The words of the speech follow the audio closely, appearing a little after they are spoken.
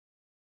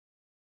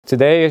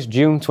Today is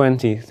June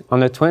 20th. On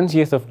the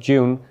 20th of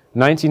June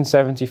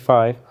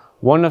 1975,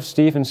 one of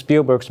Steven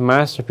Spielberg's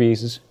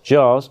masterpieces,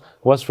 Jaws,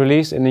 was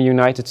released in the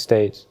United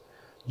States.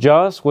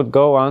 Jaws would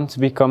go on to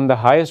become the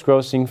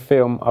highest-grossing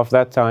film of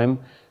that time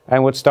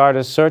and would start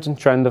a certain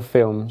trend of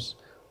films.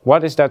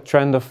 What is that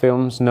trend of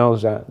films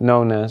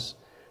known as?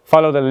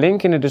 Follow the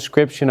link in the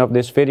description of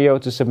this video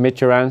to submit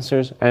your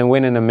answers and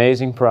win an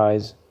amazing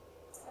prize.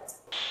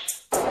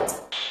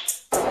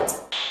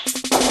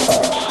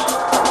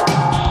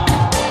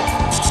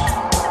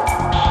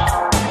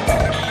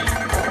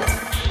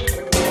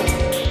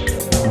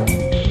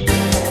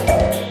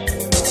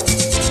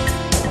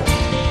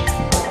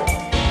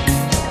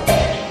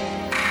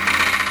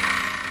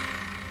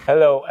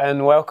 Hello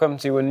and welcome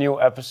to a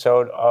new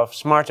episode of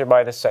Smarter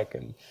by the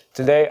Second.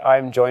 Today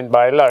I'm joined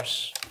by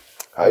Lars.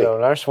 Hi. Hello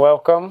Lars,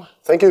 welcome.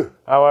 Thank you.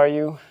 How are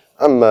you?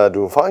 I'm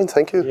doing fine,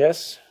 thank you.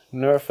 Yes,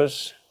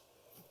 nervous?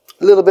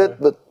 A little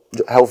bit, but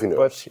healthy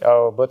nervous.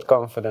 But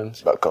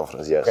confident. But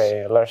confident, yes.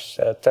 Okay, Lars,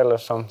 tell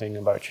us something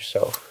about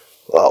yourself.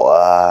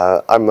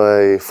 Well, I'm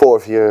a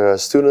fourth-year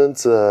student,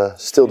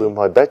 still doing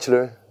my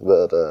bachelor,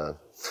 but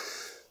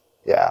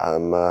yeah,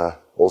 I'm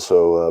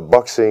also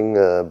boxing,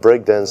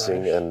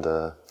 breakdancing, nice. And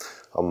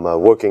I'm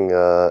working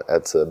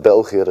at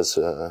België, that's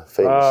a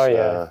famous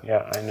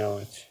yeah, I know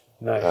it.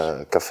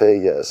 Nice. Cafe,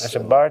 yes. As a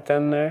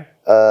bartender?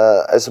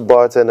 As a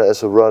bartender,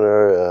 as a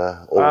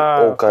runner,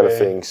 all kind of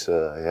things,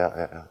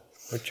 yeah.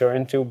 But you're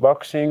into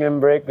boxing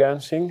and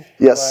breakdancing?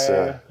 Yes.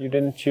 Why, you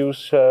didn't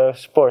choose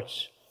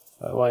sports?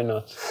 Why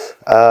not?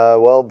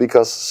 Well,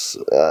 because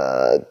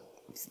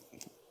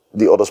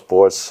the other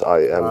sports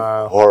I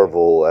am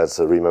horrible at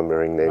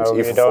remembering names,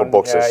 even for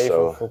boxers. Yeah,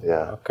 so football.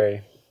 yeah,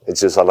 okay. It's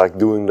just I like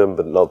doing them,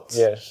 but not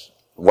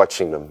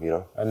watching them. You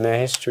know. And the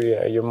history,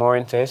 you're more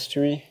into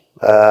history.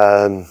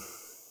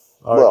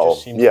 Well,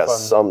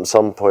 yes,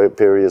 some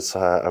periods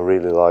I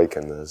really like,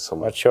 and some.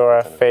 What's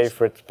your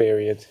favorite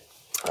period?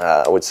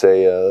 I would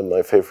say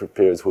my favorite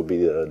period would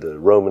be the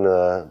Roman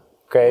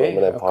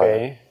Empire.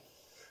 Okay.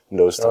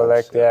 Those times.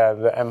 Like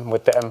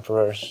with the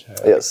emperors.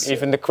 Yes.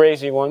 Even the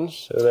crazy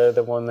ones.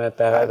 The one that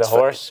had the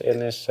horse in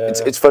his.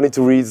 It's funny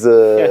to read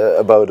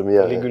about them.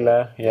 Yeah.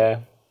 Caligula. Yeah.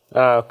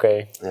 Ah,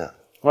 okay. Yeah.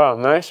 Well,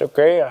 nice.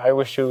 Okay. I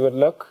wish you good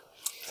luck.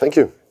 Thank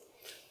you.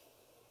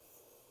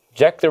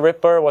 Jack the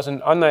Ripper was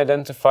an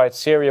unidentified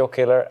serial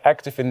killer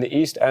active in the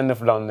East End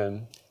of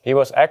London. He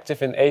was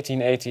active in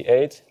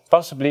 1888,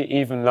 possibly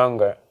even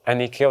longer, and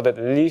he killed at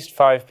least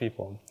 5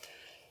 people.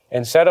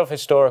 Instead of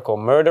historical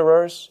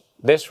murderers,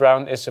 this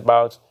round is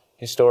about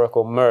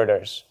historical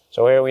murders.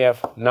 So here we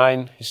have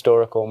 9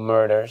 historical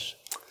murders,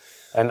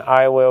 and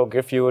I will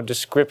give you a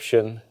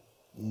description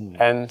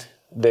and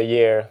the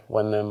year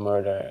when the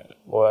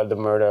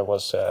murder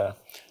was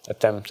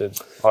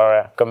attempted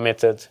or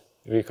committed,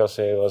 because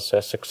it was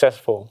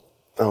successful.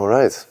 All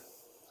right.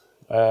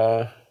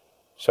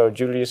 So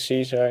Julius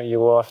Caesar, you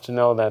will have to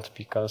know that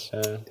because...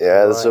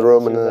 yeah, that's a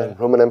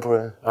Roman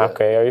emperor.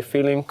 Okay, are you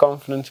feeling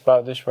confident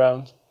about this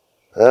round?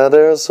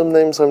 There are some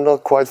names I'm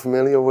not quite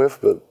familiar with,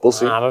 but we'll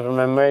see. But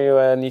remember,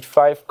 you need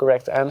 5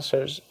 correct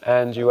answers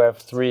and you have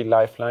 3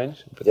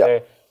 lifelines. But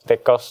they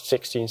cost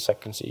 16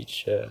 seconds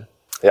each.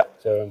 Yeah.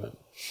 So,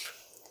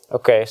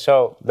 okay,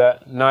 so the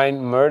 9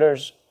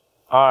 murders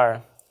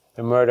are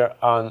the murder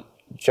on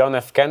John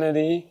F.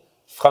 Kennedy,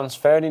 Franz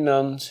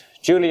Ferdinand,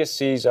 Julius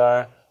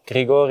Caesar,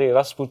 Grigory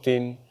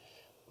Rasputin,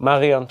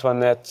 Marie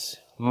Antoinette,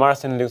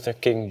 Martin Luther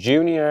King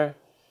Jr.,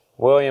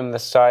 William the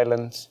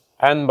Silent,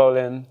 Anne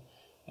Boleyn,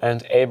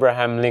 and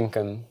Abraham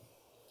Lincoln.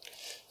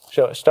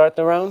 So, start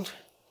the round?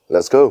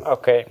 Let's go.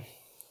 Okay.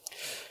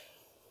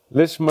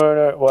 This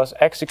murder was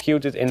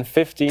executed in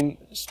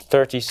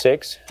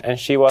 1536, and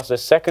she was the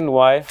second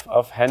wife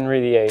of Henry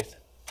VIII.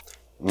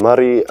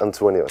 Marie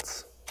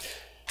Antoinette.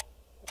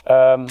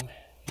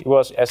 He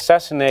was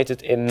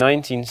assassinated in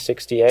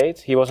 1968.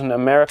 He was an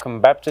American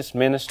Baptist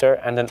minister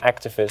and an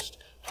activist,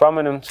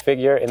 prominent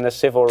figure in the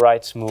civil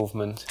rights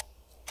movement.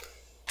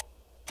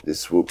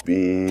 This would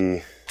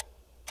be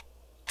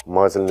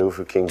Martin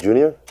Luther King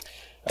Jr.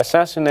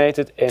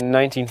 Assassinated in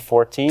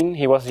 1914,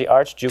 he was the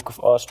Archduke of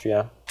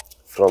Austria.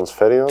 Franz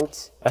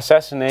Ferdinand.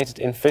 Assassinated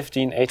in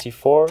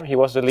 1584, he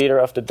was the leader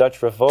of the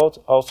Dutch Revolt,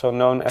 also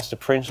known as the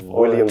Prince of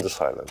Orange. William the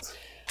Silent.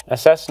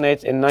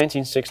 Assassinated in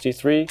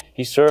 1963,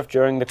 he served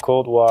during the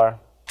Cold War.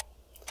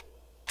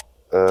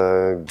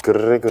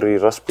 Grigory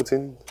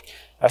Rasputin.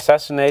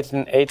 Assassinated in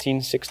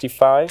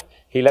 1865,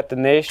 he led the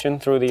nation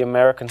through the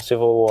American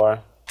Civil War.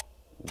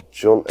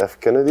 John F.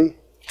 Kennedy.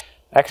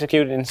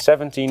 Executed in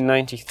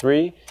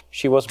 1793,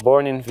 she was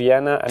born in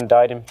Vienna and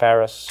died in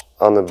Paris.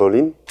 Anne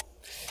Boleyn.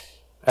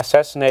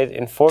 Assassinated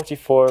in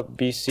 44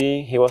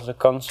 BC, he was a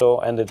consul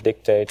and a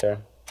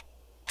dictator.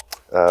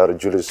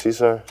 Julius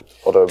Caesar,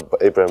 or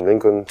Abraham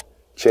Lincoln,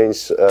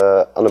 changed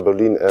Anne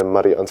Boleyn and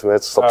Marie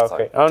Antoinette.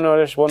 Okay. Oh no,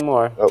 there's one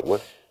more. Oh,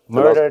 what?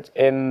 Murdered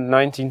in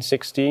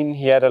 1916,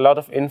 he had a lot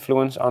of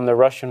influence on the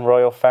Russian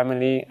royal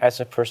family as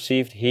a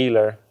perceived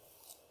healer.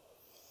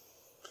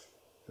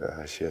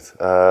 Shit.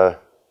 Yeah,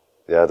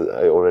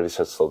 I already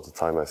said stop the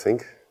time, I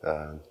think.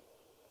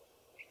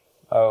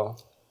 Oh.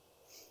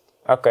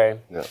 Okay.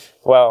 Yeah.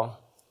 Well,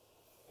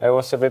 it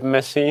was a bit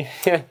messy.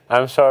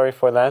 I'm sorry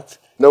for that.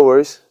 No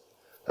worries.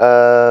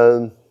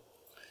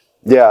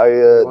 Yeah,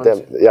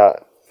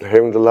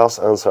 hearing the last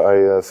answer,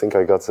 I think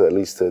I got at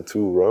least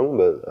 2 wrong,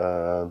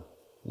 but...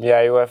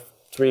 yeah, you have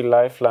 3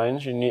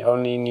 lifelines. You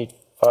only need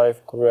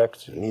 5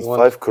 correct. You need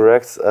 5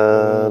 correct.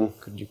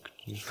 Could you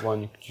use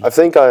 1? I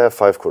think I have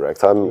 5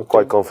 correct. I'm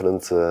quite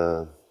confident.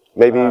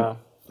 Maybe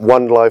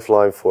 1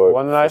 lifeline for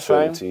 1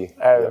 lifeline?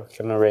 I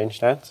can arrange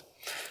that.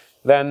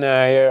 Then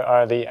here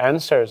are the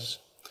answers.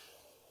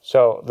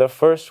 So the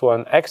first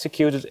one,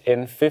 executed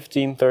in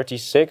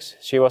 1536.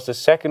 She was the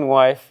second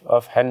wife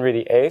of Henry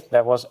VIII.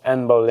 That was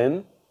Anne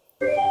Boleyn.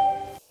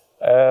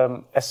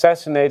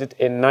 Assassinated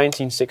in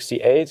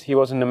 1968. He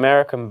was an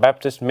American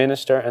Baptist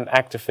minister and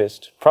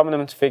activist.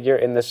 Prominent figure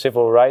in the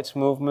civil rights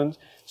movement.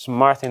 It's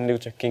Martin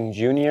Luther King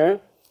Jr.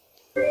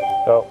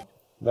 So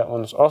that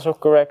one is also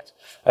correct.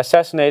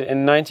 Assassinated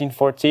in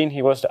 1914.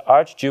 He was the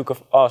Archduke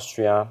of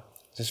Austria.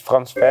 This is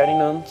Franz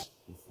Ferdinand.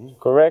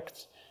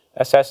 Correct.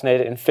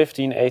 Assassinated in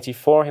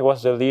 1584, he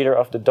was the leader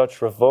of the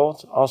Dutch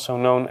Revolt, also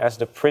known as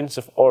the Prince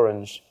of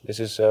Orange. This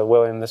is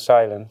William the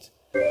Silent.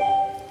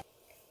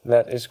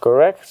 That is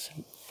correct.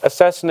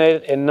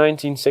 Assassinated in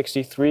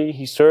 1963,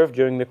 he served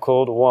during the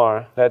Cold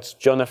War. That's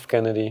John F.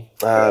 Kennedy.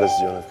 Ah, that's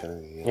John F.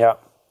 Kennedy. Yeah.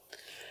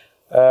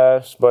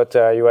 But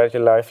you had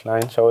your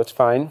lifeline, so it's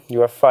fine.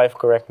 You have 5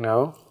 correct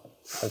now,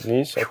 at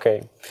least.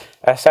 Okay.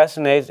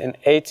 Assassinated in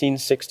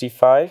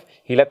 1865,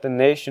 he led the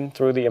nation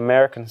through the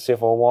American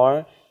Civil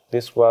War.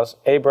 This was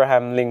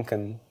Abraham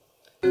Lincoln.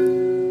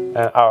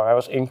 I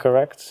was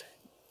incorrect.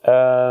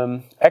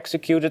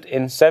 Executed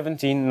in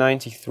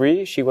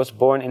 1793. She was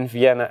born in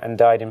Vienna and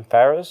died in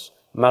Paris.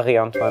 Marie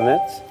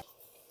Antoinette.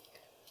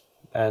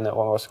 And that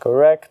one was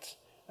correct.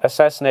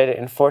 Assassinated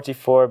in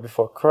 44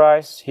 before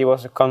Christ. He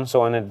was a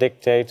consul and a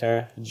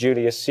dictator.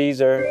 Julius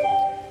Caesar.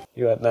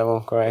 You had that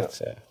one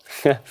correct.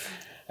 Yeah.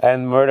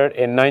 And murdered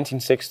in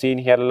 1916.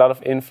 He had a lot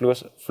of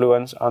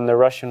influence on the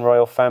Russian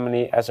royal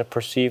family as a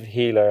perceived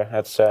healer.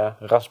 That's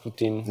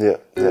Rasputin.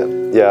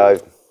 Yeah.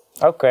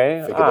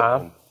 Okay.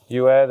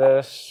 You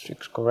had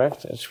 6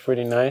 correct. That's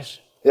pretty nice.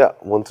 Yeah,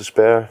 1 to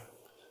spare.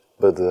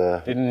 But I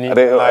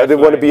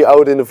didn't want to be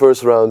out in the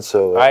first round,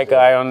 so...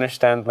 I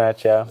understand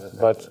that, yeah.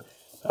 But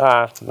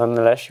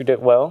nonetheless, you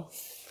did well.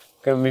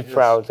 You can be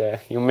proud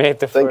there. You made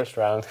the first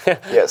round.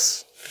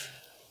 Yes.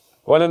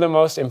 One of the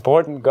most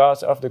important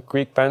gods of the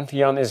Greek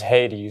pantheon is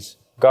Hades,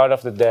 god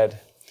of the dead,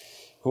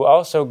 who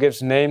also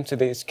gives name to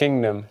his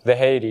kingdom, the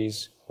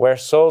Hades, where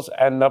souls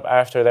end up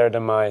after their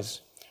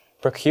demise.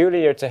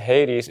 Peculiar to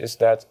Hades is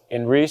that,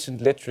 in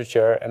recent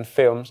literature and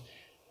films,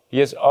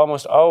 he is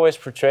almost always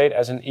portrayed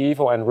as an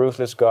evil and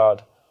ruthless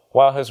god,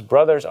 while his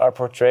brothers are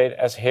portrayed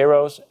as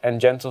heroes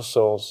and gentle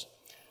souls.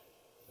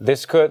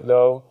 This could,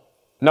 though,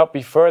 not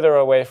be further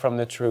away from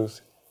the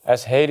truth,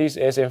 as Hades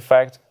is, in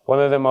fact, one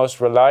of the most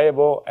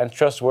reliable and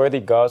trustworthy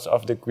gods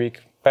of the Greek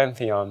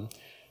pantheon,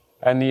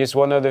 and he is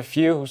one of the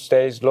few who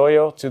stays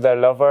loyal to their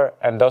lover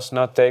and does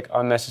not take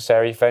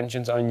unnecessary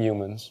vengeance on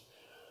humans.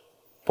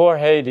 Poor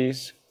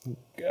Hades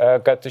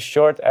got the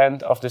short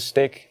end of the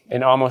stick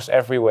in almost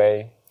every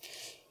way.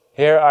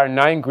 Here are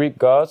 9 Greek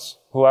gods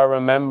who are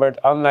remembered,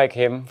 unlike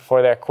him,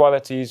 for their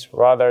qualities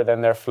rather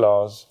than their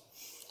flaws.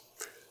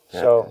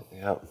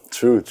 Yeah,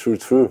 true.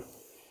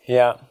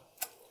 Yeah.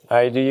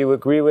 Do you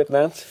agree with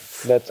that?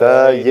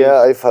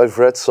 Yeah, I've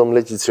read some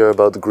literature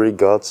about the Greek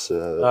gods.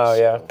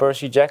 Yeah,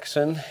 Percy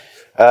Jackson.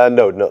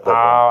 No.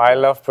 I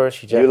love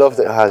Percy Jackson. You love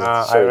it?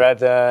 I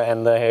read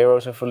and the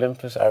Heroes of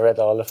Olympus. I read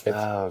all of it.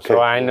 Okay.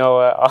 So I know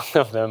all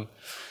of them.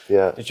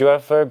 Yeah. Did you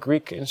have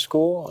Greek in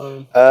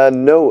school?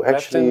 No,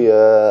 actually,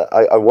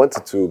 I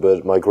wanted to,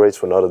 but my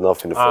grades were not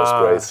enough in the first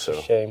grade. So.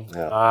 Shame.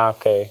 Yeah.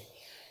 Okay.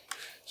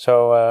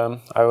 So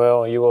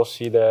you will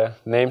see the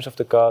names of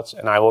the gods,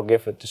 and I will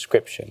give a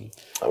description.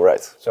 All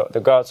right. So the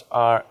gods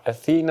are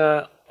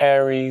Athena,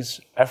 Ares,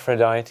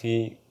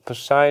 Aphrodite,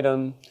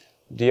 Poseidon,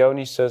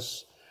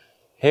 Dionysus,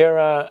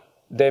 Hera,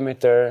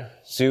 Demeter,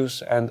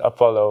 Zeus, and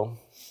Apollo.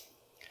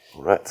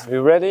 All right.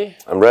 You ready?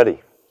 I'm ready.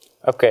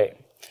 Okay.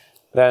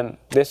 Then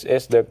this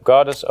is the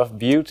goddess of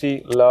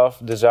beauty,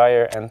 love,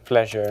 desire, and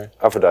pleasure.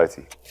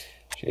 Aphrodite.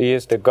 She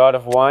is the god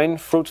of wine,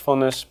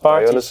 fruitfulness,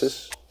 parties.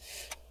 Dionysus.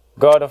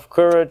 God of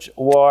courage,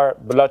 war,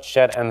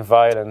 bloodshed, and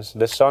violence.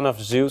 The son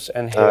of Zeus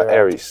and Hera.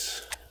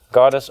 Ares.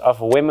 Goddess of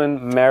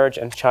women, marriage,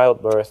 and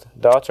childbirth.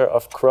 Daughter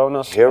of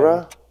Kronos.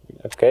 Hera.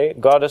 Okay.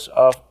 Goddess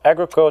of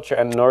agriculture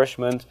and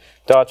nourishment.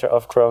 Daughter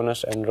of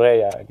Kronos and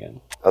Rhea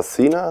again.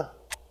 Athena.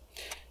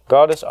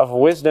 Goddess of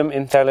wisdom,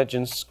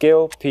 intelligence,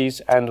 skill,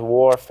 peace, and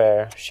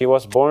warfare. She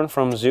was born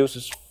from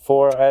Zeus's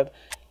forehead.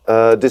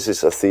 This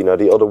is Athena,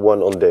 the other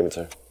one on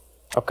Demeter.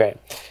 Okay.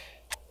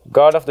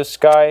 God of the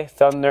sky,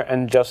 thunder,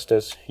 and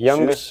justice.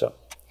 Youngest son.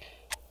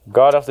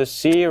 God of the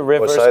sea,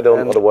 rivers, Poseidon,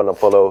 and... other one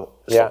Apollo.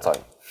 Yeah.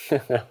 Sometime.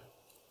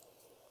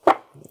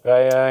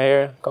 I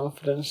hear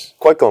confidence.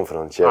 Quite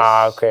confident,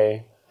 yes.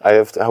 Okay. I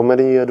have how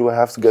many do I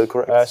have to get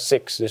correct?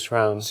 6 this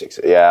round. 6.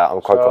 Yeah,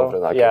 I'm quite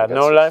confident. I can get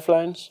no 6.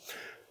 lifelines.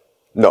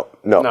 No.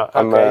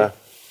 I'm okay.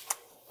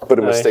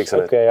 putting mistakes in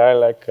it. Okay, I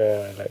like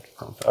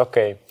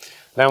okay.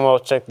 Then we'll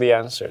check the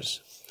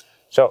answers.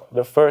 So,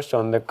 the first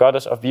one, the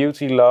goddess of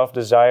beauty, love,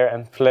 desire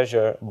and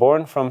pleasure,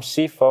 born from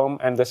sea foam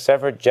and the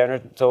severed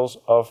genitals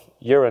of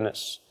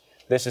Uranus.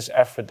 This is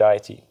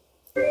Aphrodite.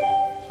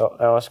 So,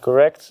 that was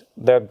correct.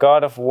 The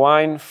god of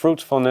wine,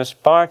 fruitfulness,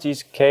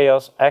 parties,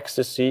 chaos,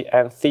 ecstasy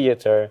and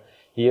theater.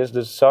 He is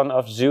the son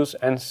of Zeus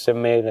and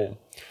Semele.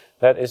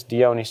 That is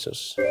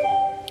Dionysus.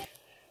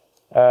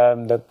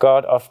 The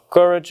god of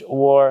courage,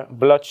 war,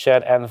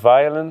 bloodshed and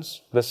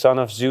violence. The son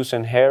of Zeus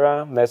and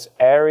Hera. That's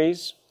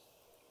Ares.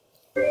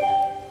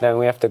 Then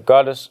we have the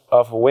goddess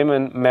of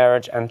women,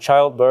 marriage and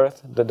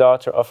childbirth, the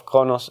daughter of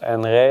Kronos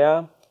and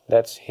Rhea,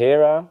 that's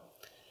Hera.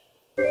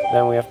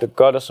 Then we have the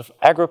goddess of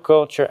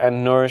agriculture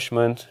and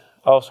nourishment,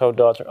 also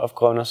daughter of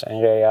Kronos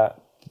and Rhea,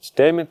 it's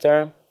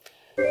Demeter.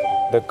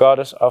 The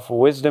goddess of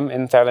wisdom,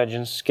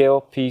 intelligence,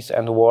 skill, peace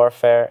and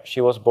warfare,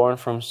 she was born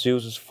from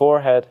Zeus's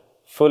forehead,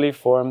 fully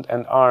formed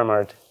and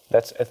armored,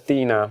 that's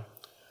Athena.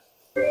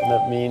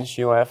 That means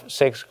you have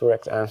 6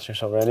 correct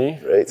answers already.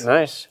 Great.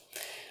 Nice.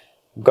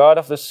 God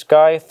of the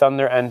sky,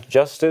 thunder and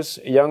justice,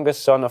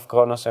 youngest son of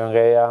Kronos and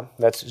Rhea,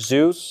 that's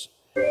Zeus.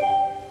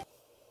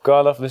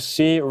 God of the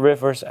sea,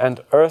 rivers and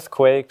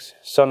earthquakes,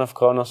 son of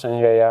Kronos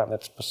and Rhea,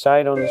 that's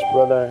Poseidon, his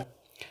brother.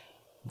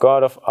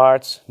 God of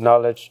arts,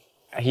 knowledge,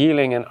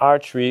 healing and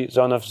archery,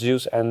 son of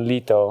Zeus and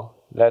Leto,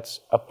 that's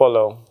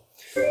Apollo,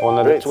 one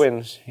of the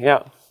twins.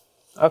 Yeah.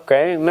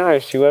 Okay,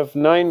 nice. You have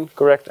 9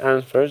 correct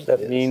answers.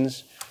 That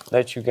means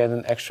that you get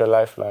an extra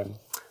lifeline.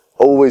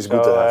 Always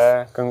good to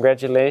have.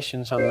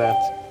 Congratulations on that.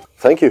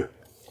 Thank you.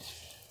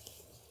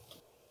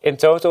 In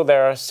total,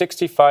 there are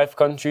 65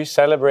 countries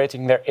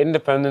celebrating their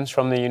independence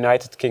from the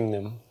United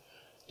Kingdom.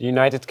 The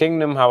United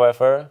Kingdom,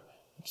 however,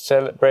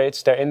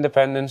 celebrates their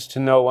independence to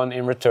no one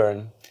in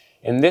return.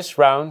 In this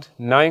round,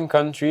 9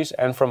 countries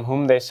and from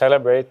whom they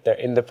celebrate their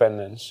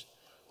independence.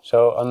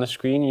 So on the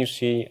screen you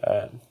see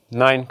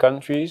 9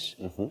 countries,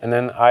 and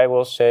then I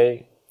will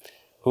say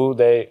who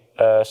they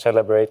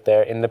celebrate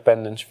their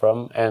independence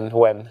from and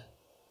when.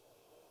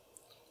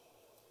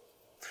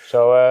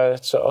 So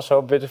it's also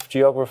a bit of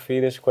geography,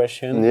 this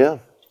question. Yeah.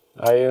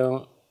 Are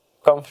you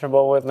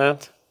comfortable with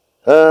that?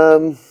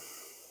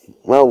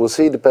 Well, we'll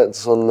see.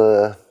 Depends on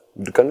the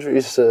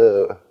countries.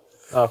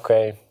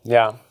 Okay,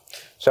 yeah.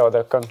 So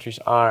the countries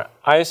are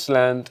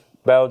Iceland,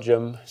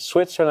 Belgium,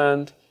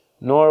 Switzerland,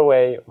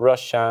 Norway,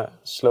 Russia,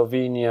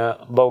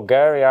 Slovenia,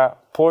 Bulgaria,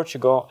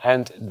 Portugal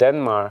and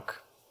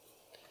Denmark.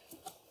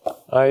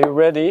 Are you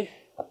ready?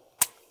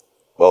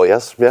 Well,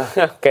 yes, yeah.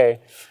 Okay.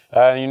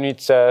 You need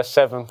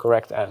 7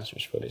 correct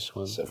answers for this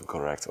one. 7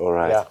 correct, all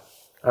right. Yeah.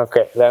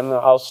 Okay, then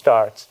I'll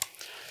start.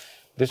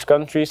 This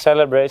country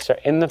celebrates their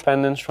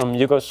independence from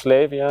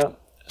Yugoslavia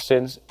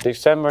since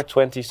December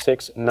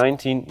 26,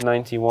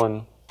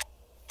 1991.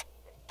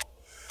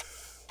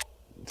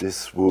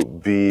 This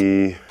would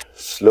be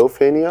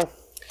Slovenia.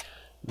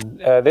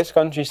 This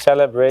country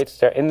celebrates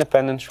their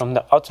independence from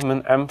the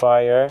Ottoman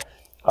Empire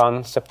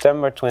on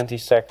September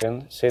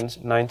 22nd since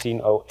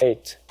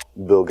 1908.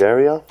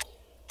 Bulgaria.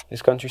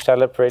 This country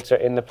celebrates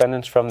their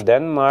independence from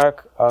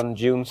Denmark on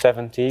June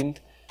 17th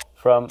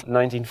from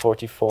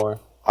 1944.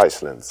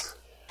 Iceland.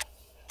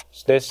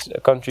 This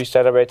country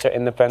celebrates their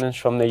independence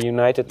from the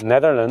United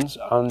Netherlands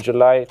on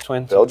July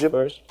 21st.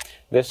 Belgium.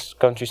 This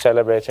country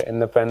celebrates their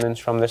independence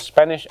from the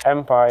Spanish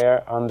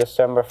Empire on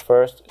December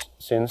 1st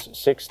since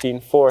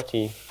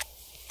 1640.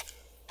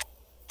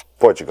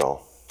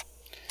 Portugal.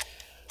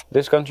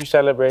 This country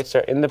celebrates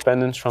their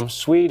independence from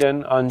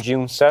Sweden on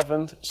June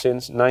 7th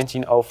since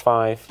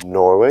 1905.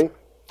 Norway.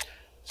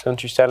 This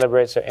country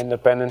celebrates their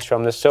independence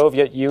from the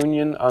Soviet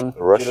Union on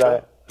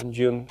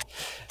June.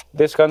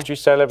 This country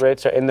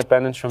celebrates their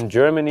independence from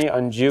Germany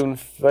on June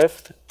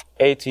 5th,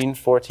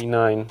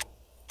 1849.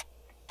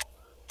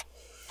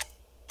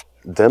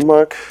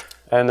 Denmark.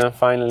 And then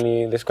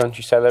finally, this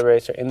country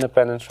celebrates their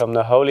independence from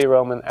the Holy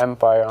Roman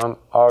Empire on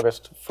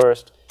August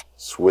 1st,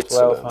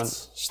 Switzerland.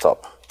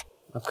 Stop.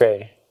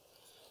 Okay.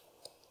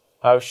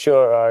 How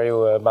sure are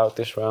you about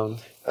this round?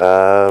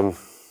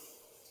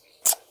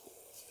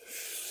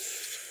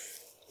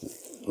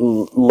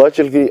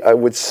 Logically, I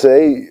would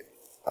say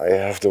I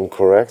have them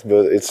correct,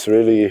 but it's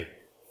really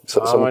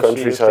some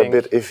countries are a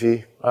bit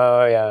iffy.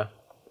 Oh yeah.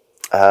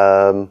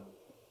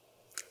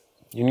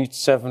 You need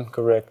 7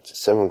 correct.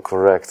 7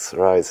 correct,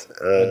 right?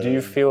 Do you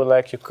feel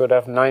like you could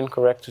have 9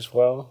 correct as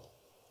well?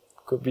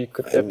 Could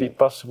that be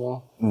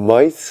possible?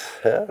 Might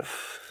have.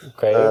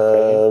 Okay.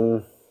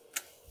 Okay.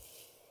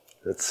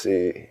 Let's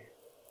see.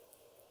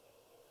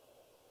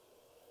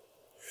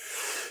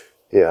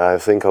 Yeah, I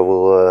think I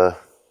will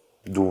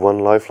do 1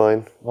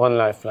 lifeline. 1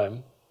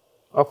 lifeline.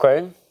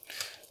 Okay.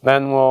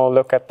 Then we'll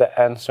look at the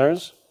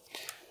answers.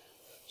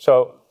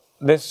 So,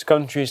 this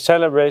country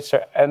celebrates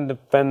their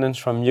independence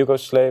from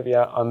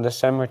Yugoslavia on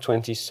December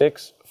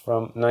 26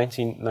 from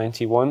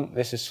 1991.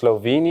 This is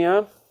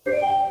Slovenia.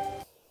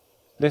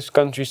 This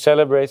country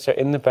celebrates their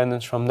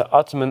independence from the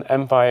Ottoman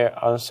Empire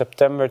on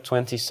September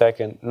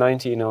 22nd,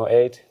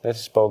 1908. This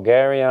is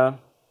Bulgaria.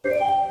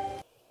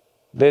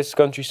 This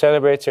country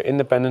celebrates their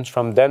independence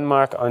from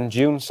Denmark on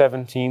June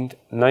 17th,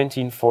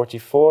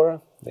 1944.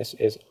 This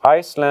is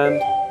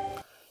Iceland.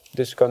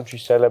 This country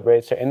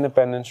celebrates their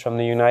independence from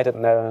the United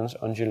Netherlands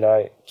on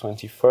July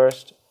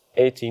 21st,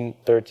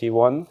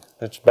 1831.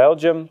 That's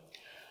Belgium.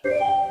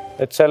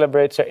 It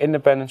celebrates their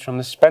independence from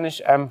the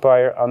Spanish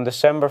Empire on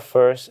December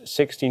 1st,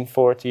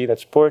 1640.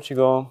 That's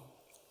Portugal.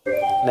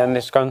 Then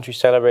this country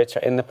celebrates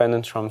their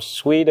independence from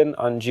Sweden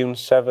on June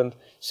 7th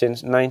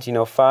since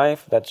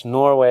 1905. That's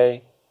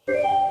Norway.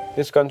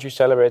 This country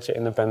celebrates their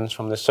independence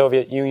from the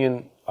Soviet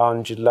Union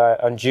on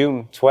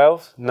June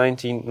 12th,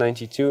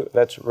 1992.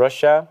 That's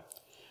Russia.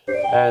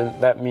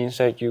 And that means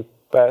that you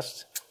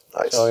passed.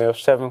 Nice. So you have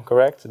 7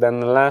 correct. Then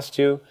the last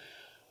 2.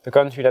 The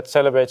country that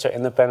celebrates their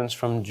independence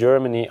from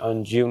Germany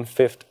on June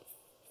 5th,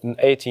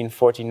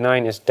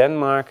 1849 is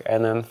Denmark.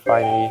 And then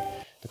finally,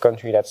 the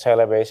country that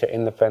celebrates their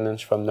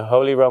independence from the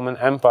Holy Roman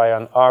Empire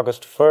on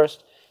August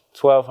 1st,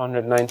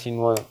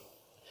 1291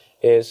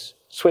 is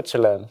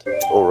Switzerland.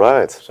 All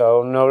right.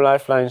 So no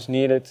lifelines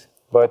needed,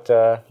 but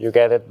you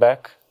get it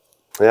back.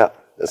 Yeah,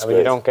 that's great.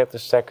 You don't get the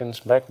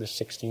seconds back, the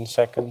 16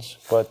 seconds,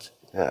 but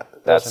yeah,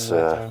 that's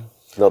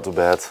not too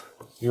bad.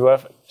 You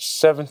have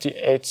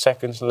 78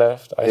 seconds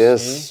left, I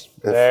yes, see.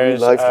 There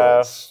is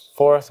a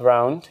 4th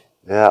round.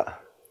 Yeah.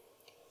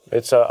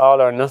 It's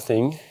all or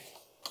nothing.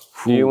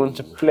 Do you want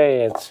to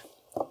play it?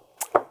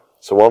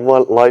 So one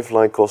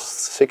lifeline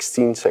costs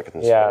 16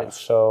 seconds. Yeah, right?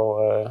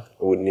 So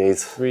I would need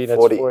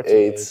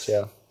 48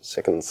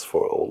 seconds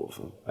for all of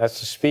them. That's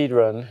the speed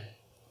run.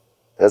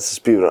 That's the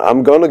speed run.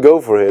 I'm gonna go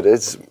for it.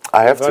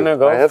 I have to.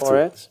 Go I have for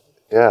to. it?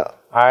 Yeah.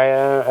 I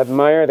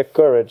admire the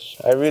courage.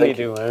 I really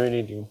do. I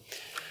really do.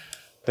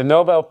 The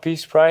Nobel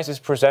Peace Prize is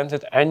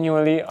presented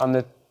annually on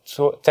the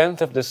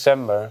 10th of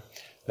December,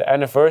 the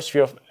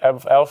anniversary of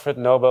Alfred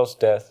Nobel's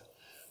death.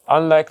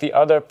 Unlike the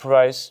other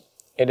prize,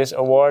 it is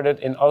awarded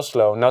in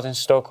Oslo, not in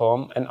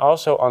Stockholm, and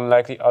also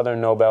unlike the other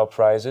Nobel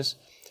Prizes,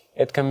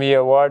 it can be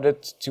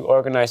awarded to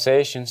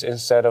organizations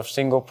instead of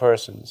single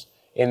persons.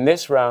 In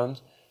this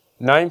round,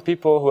 9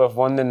 people who have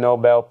won the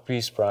Nobel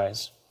Peace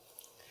Prize.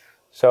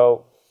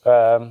 So,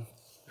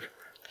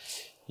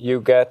 you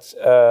get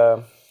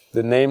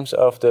the names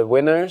of the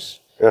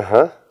winners,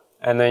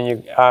 and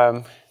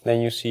then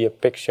you see a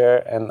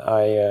picture, and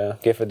I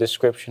give a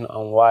description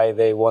on why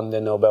they won the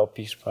Nobel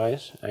Peace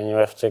Prize, and you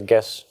have to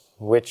guess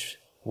which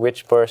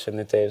person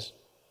it is.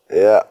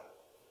 Yeah.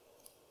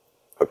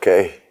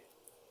 Okay.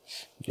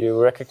 Do you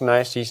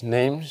recognize these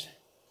names?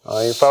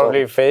 You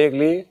probably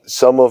vaguely.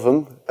 Some of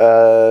them.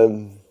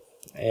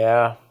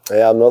 Yeah.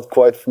 Yeah, I'm not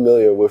quite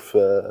familiar with.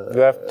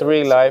 You have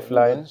 3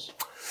 lifelines.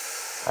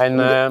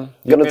 And I'm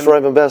gonna try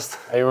my best.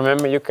 I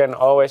remember you can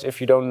always, if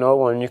you don't know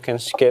one, you can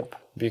skip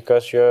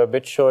because you're a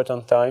bit short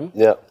on time.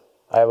 Yeah.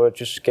 I will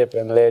just skip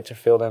and later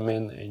fill them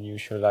in and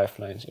use your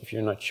lifelines if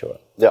you're not sure.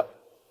 Yeah.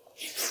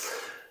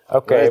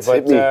 Okay,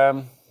 right,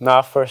 but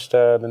now first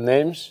the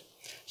names.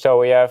 So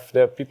we have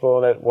the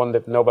people that won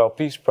the Nobel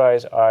Peace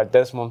Prize are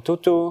Desmond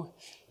Tutu,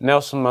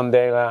 Nelson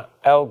Mandela,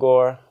 Al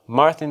Gore,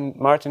 Martin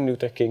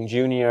Luther King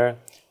Jr.,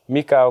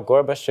 Mikhail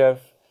Gorbachev,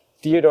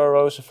 Theodore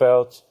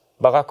Roosevelt,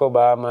 Barack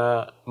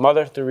Obama,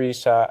 Mother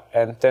Teresa,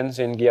 and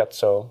Tenzin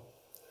Gyatso.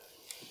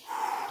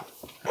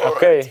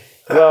 Okay,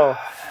 well,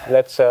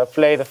 let's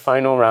play the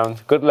final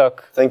round. Good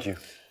luck. Thank you.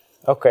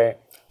 Okay,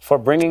 for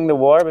bringing the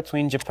war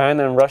between Japan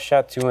and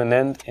Russia to an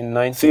end in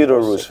 1906.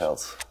 Theodore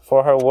Roosevelt.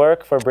 For her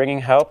work for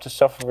bringing help to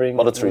suffering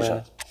Mother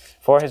Teresa.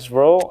 For his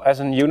role as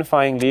a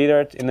unifying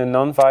leader in a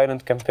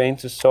non-violent campaign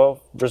to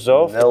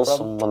resolve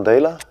Nelson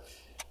Mandela.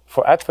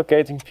 For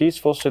advocating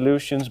peaceful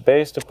solutions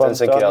based upon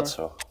Tenzin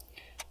Gyatso.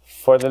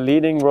 For the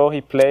leading role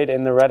he played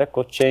in the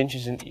radical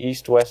changes in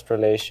East-West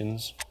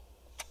relations.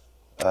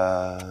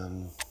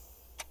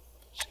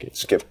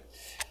 Skip.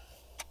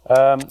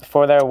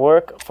 For their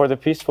work for the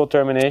peaceful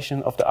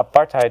termination of the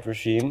apartheid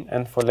regime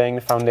and for laying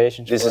the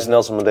foundations. This is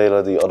Nelson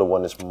Mandela, the other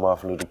one is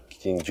Martin Luther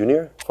King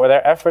Jr. For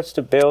their efforts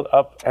to build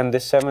up and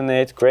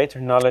disseminate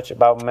greater knowledge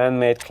about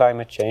man-made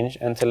climate change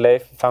and to lay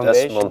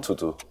foundations. Desmond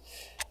Tutu.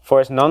 For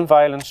his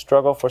non-violent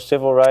struggle for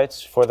civil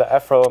rights for the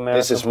Afro-American.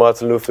 This is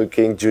Martin Luther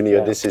King Jr.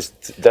 Yeah. This is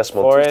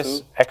Desmond Tutu. For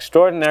his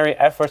extraordinary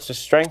efforts to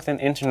strengthen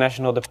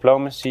international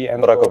diplomacy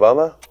and. Barack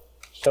Obama.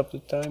 Stop the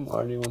time,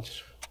 or do you want to?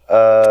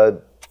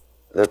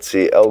 Let's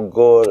see. Al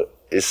Gore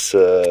is.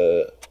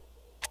 The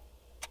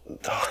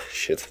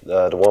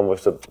one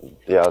with the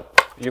You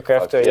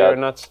have to. You're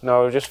not.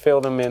 No, just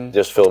fill them in.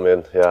 Just fill them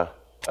in. Yeah.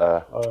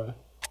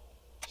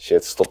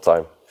 Shit. Stop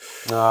time.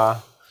 Nah.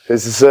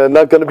 This is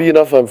not gonna be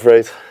enough, I'm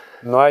afraid.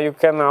 No, you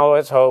can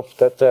always hope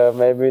that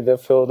maybe they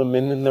fill them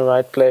in the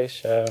right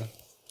place.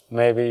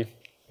 Maybe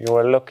you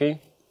were lucky.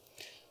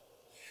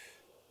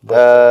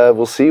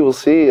 We'll see. We'll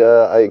see.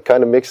 I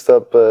kind of mixed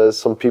up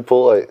some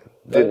people. I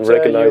didn't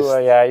recognize.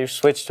 You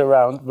switched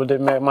around, but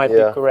it might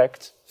be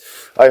correct.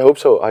 I hope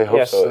so. I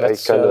hope so.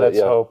 Let's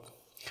hope.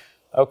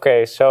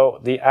 Okay, so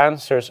the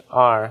answers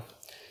are: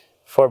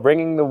 for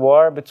bringing the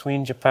war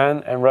between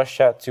Japan and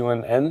Russia to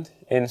an end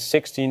in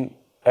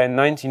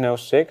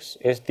 1906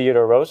 is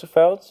Theodore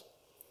Roosevelt.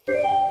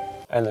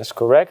 And is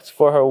correct.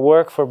 For her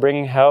work for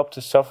bringing help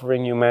to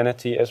suffering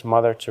humanity as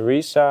Mother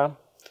Teresa.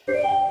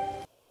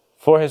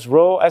 For his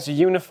role as a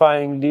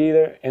unifying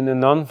leader in the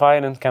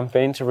non-violent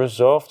campaign to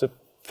resolve the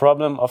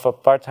problem of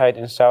apartheid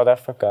in South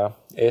Africa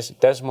is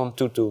Desmond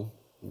Tutu.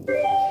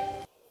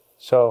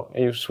 So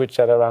you switched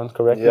that around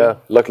correctly? Yeah,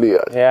 luckily.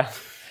 Yeah.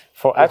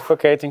 For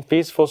advocating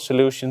peaceful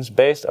solutions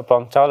based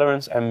upon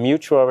tolerance and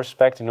mutual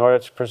respect in order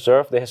to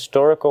preserve the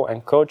historical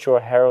and cultural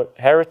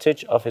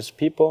heritage of his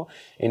people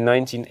in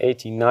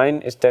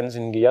 1989 is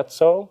Tenzin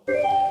Gyatso.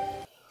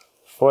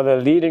 For the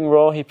leading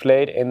role he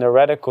played in the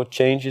radical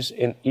changes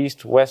in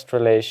East-West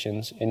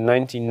relations in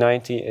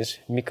 1990 is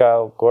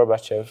Mikhail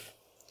Gorbachev.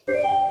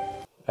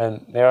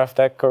 And they have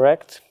that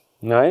correct.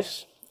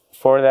 Nice.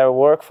 For their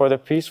work for the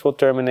peaceful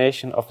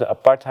termination of the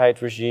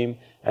apartheid regime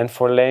and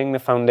for laying the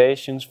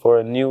foundations for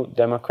a new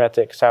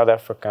democratic South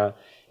Africa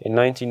in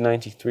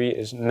 1993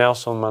 is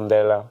Nelson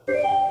Mandela.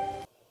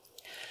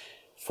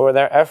 For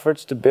their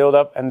efforts to build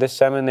up and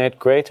disseminate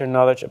greater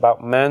knowledge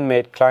about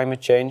man-made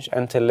climate change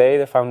and to lay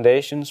the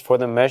foundations for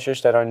the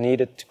measures that are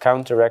needed to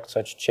counteract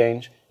such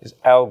change is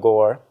Al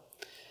Gore.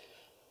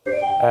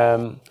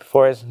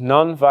 For his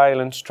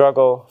non-violent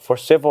struggle for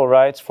civil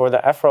rights for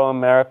the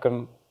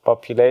Afro-American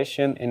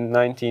population in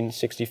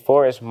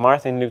 1964 is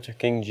Martin Luther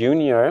King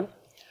Jr.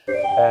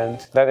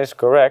 And that is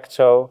correct,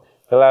 so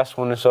the last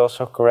one is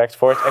also correct.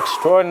 For its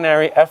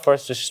extraordinary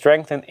efforts to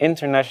strengthen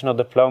international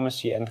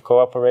diplomacy and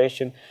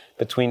cooperation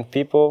between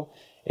people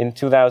in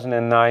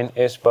 2009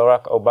 is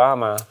Barack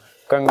Obama.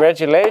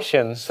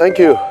 Congratulations! Thank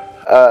you.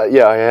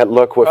 Yeah, I had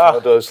luck with how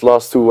those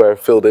last two were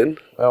filled in.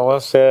 That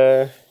was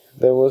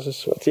that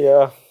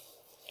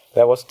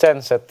was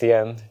tense at the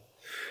end.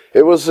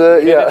 It was,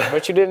 yeah.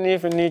 But you didn't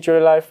even need your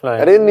lifeline.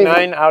 I didn't even...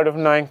 9 out of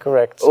 9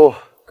 correct. Oh,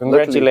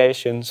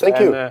 congratulations.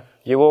 Luckily. Thank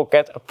you. You will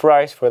get a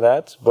prize for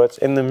that. But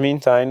in the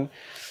meantime,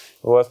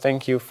 well,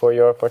 thank you for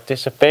your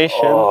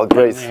participation. Oh,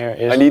 great.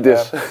 I need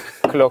this.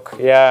 Clock.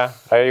 Yeah,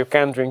 you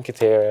can't drink it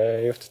here.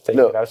 You have to take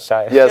it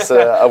outside. Yes,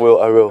 I will.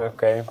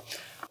 Okay.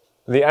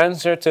 The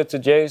answer to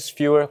today's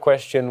viewer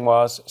question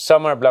was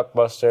summer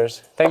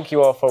blockbusters. Thank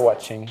you all for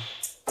watching.